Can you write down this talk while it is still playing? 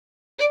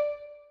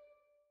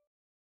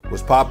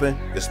What's poppin'?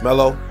 It's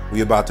Mello.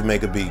 We about to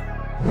make a beat.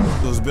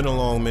 So it's been a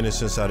long minute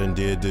since I done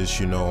did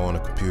this, you know, on a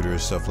computer and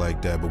stuff like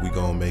that, but we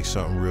gonna make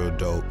something real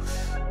dope.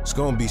 It's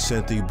gonna be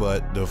synthy,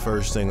 but the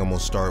first thing I'm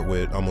gonna start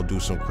with, I'm gonna do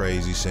some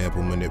crazy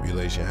sample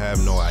manipulation. I have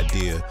no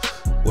idea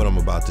what I'm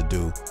about to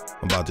do.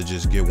 I'm about to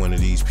just get one of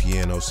these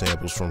piano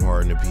samples from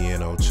Harden the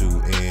Piano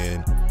 2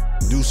 and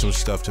do some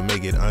stuff to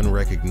make it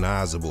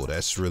unrecognizable.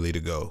 That's really the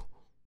goal.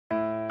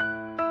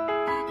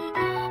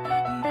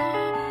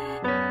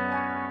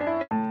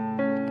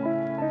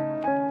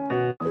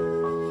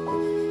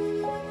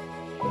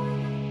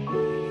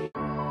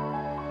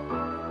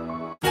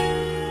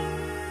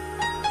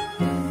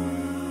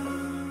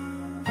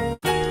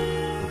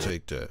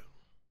 Take that. All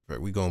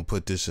right, we're gonna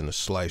put this in a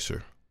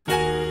slicer.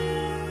 And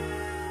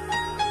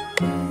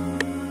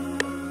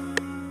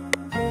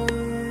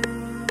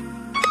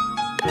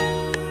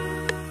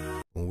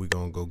we're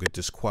gonna go get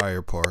this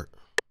choir part.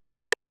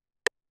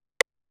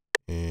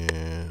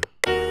 And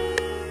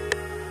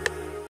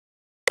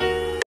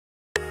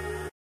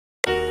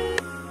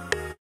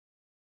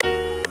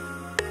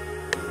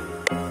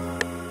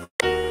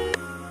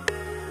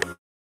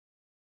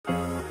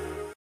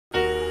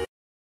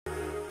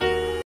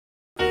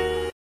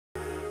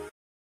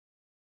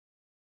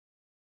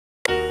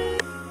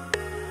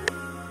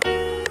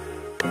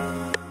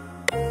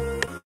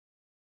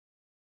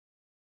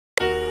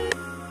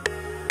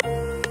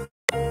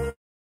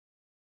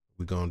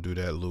we're gonna do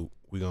that loop.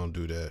 We're gonna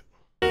do that.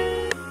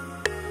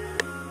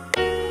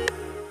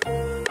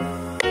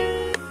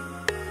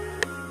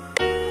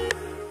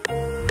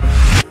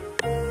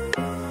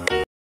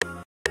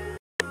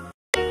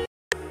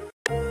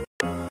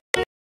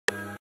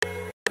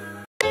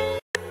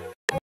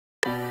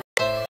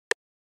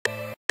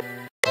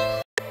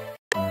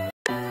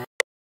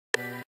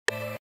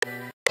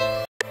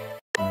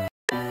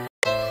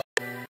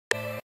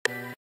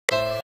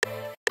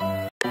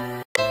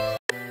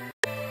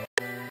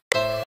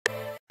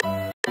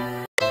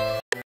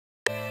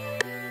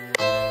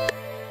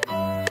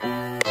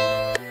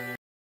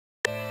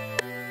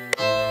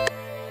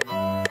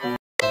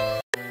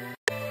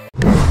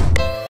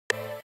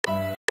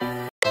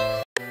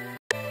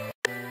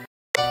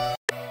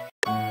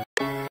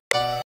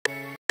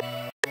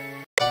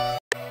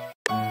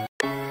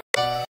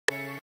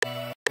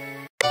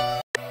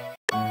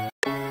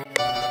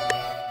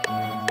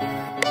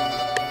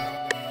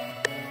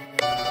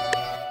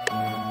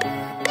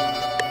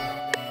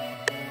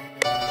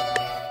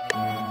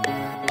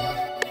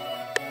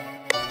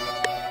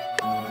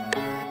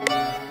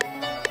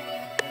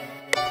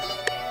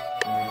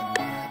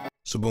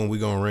 So boom, we're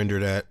gonna render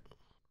that.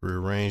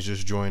 Rearrange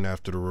this joint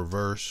after the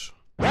reverse.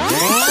 Let's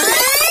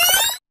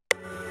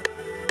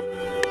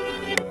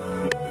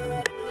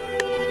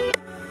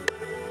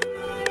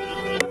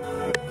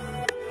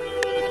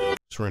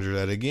render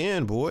that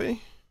again, boy.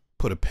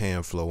 Put a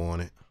pan flow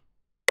on it.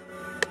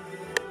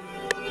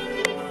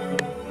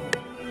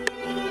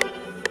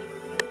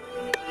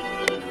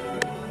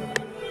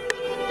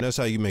 That's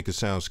how you make a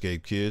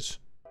soundscape, kids.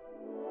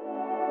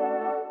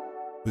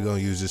 We're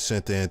gonna use this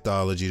Synth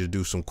anthology to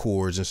do some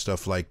chords and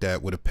stuff like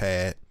that with a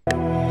pad.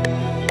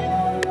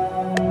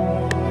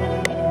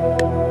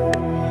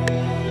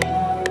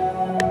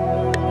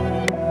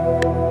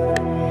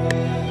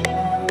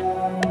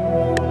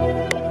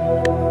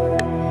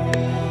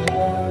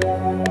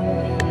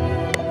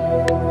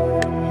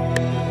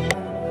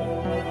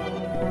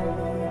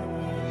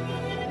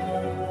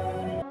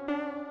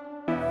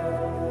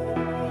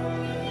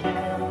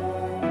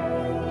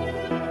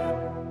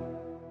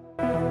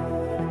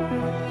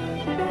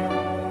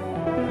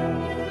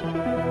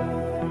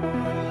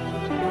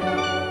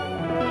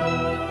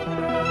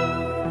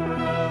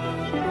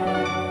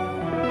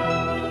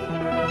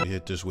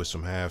 Hit this with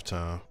some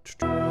halftime.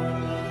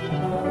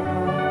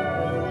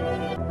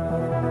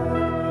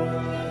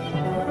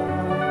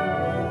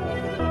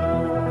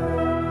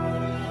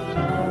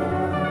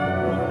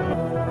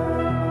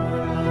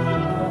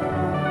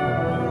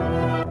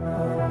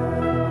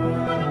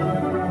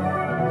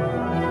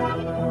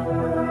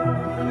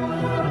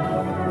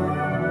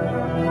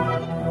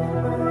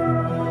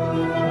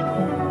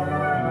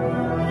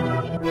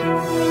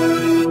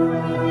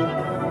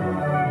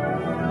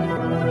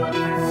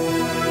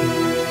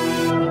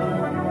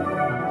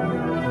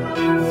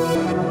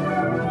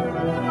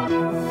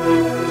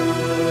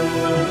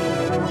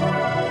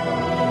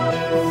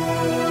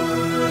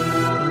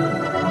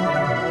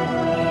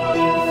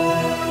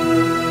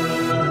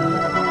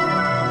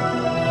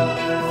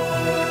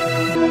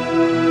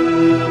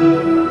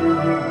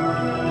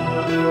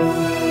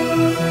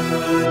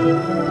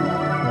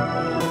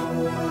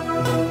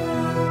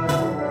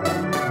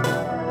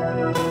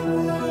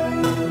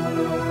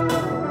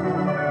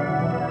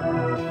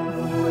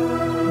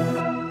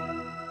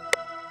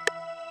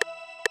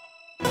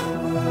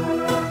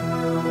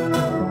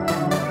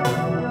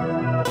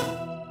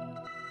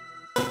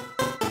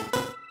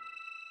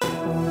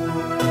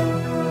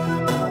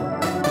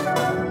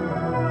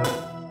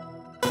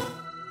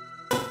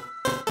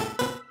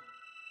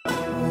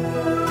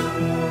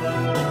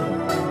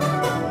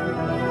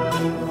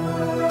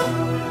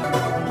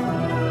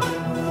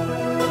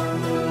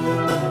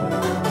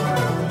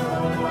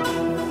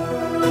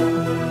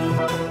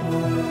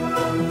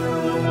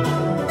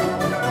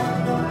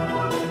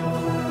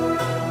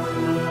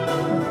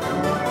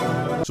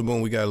 So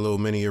boom, we got a little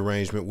mini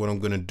arrangement. What I'm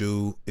gonna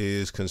do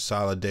is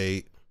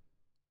consolidate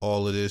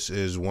all of this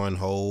as one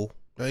whole.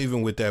 Now,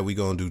 even with that, we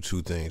gonna do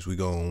two things. We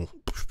gonna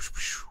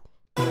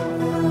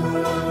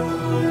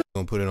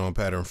put it on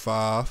pattern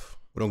 5.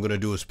 What I'm gonna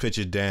do is pitch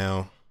it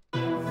down.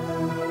 Now,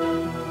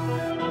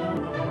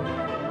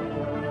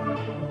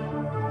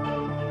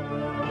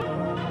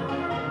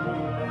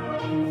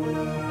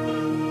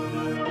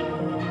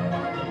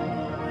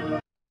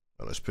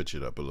 let's pitch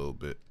it up a little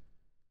bit.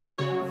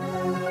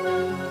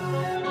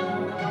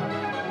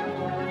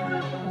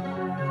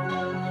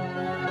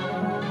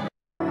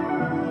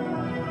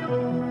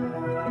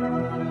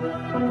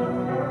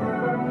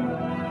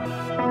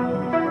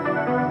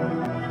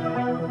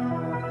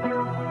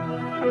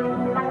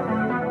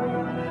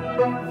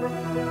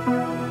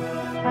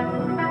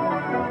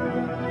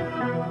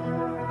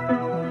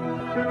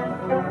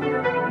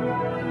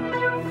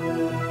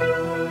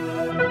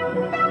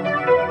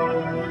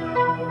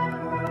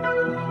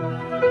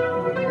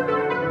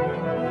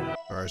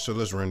 All right, so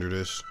let's render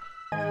this.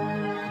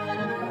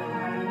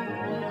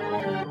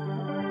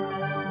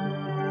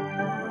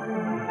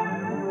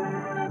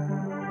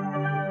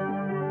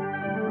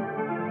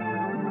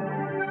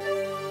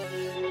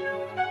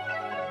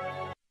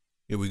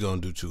 Yeah, we're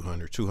gonna do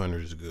 200.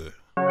 200 is good.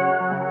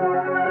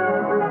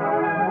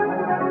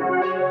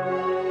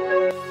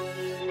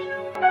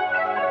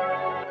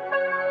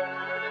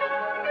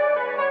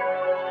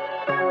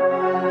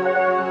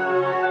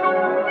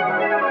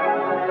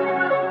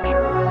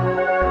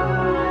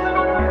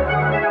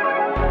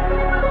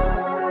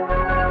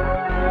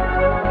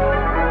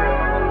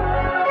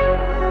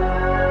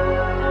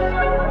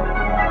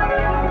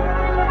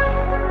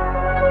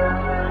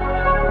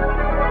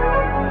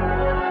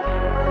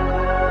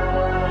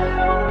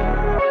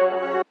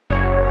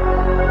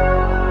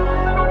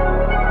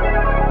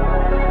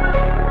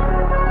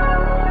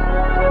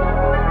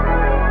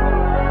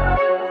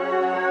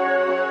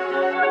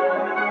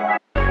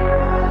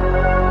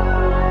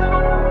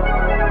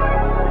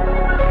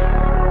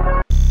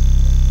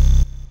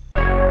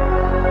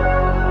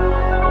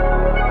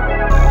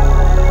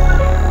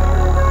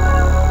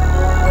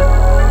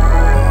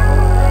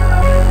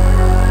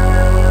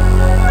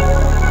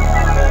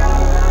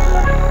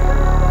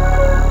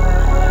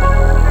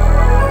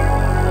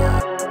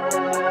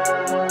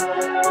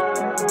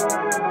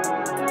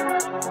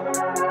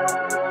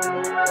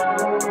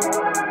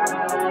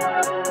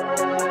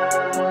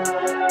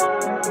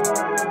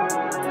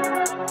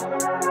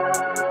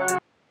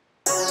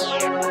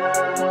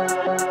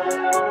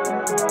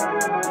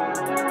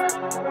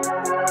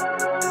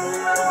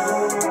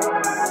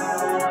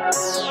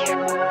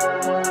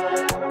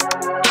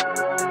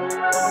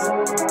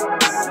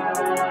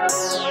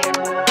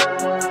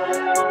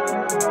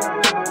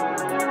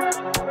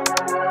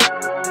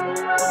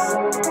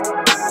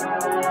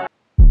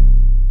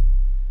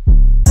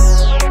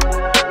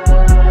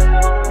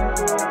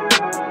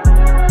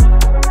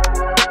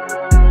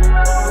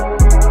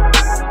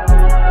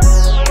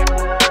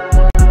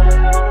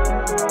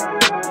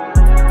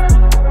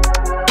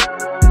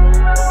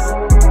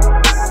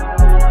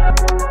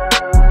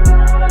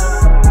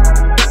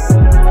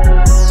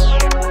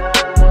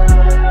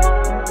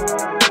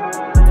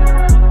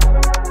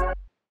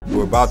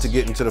 About to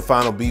get into the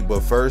final beat,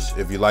 but first,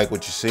 if you like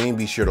what you're seeing,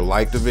 be sure to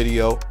like the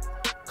video,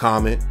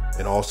 comment,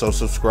 and also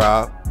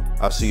subscribe.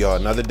 I'll see y'all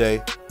another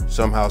day,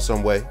 somehow,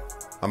 some way.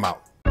 I'm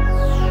out.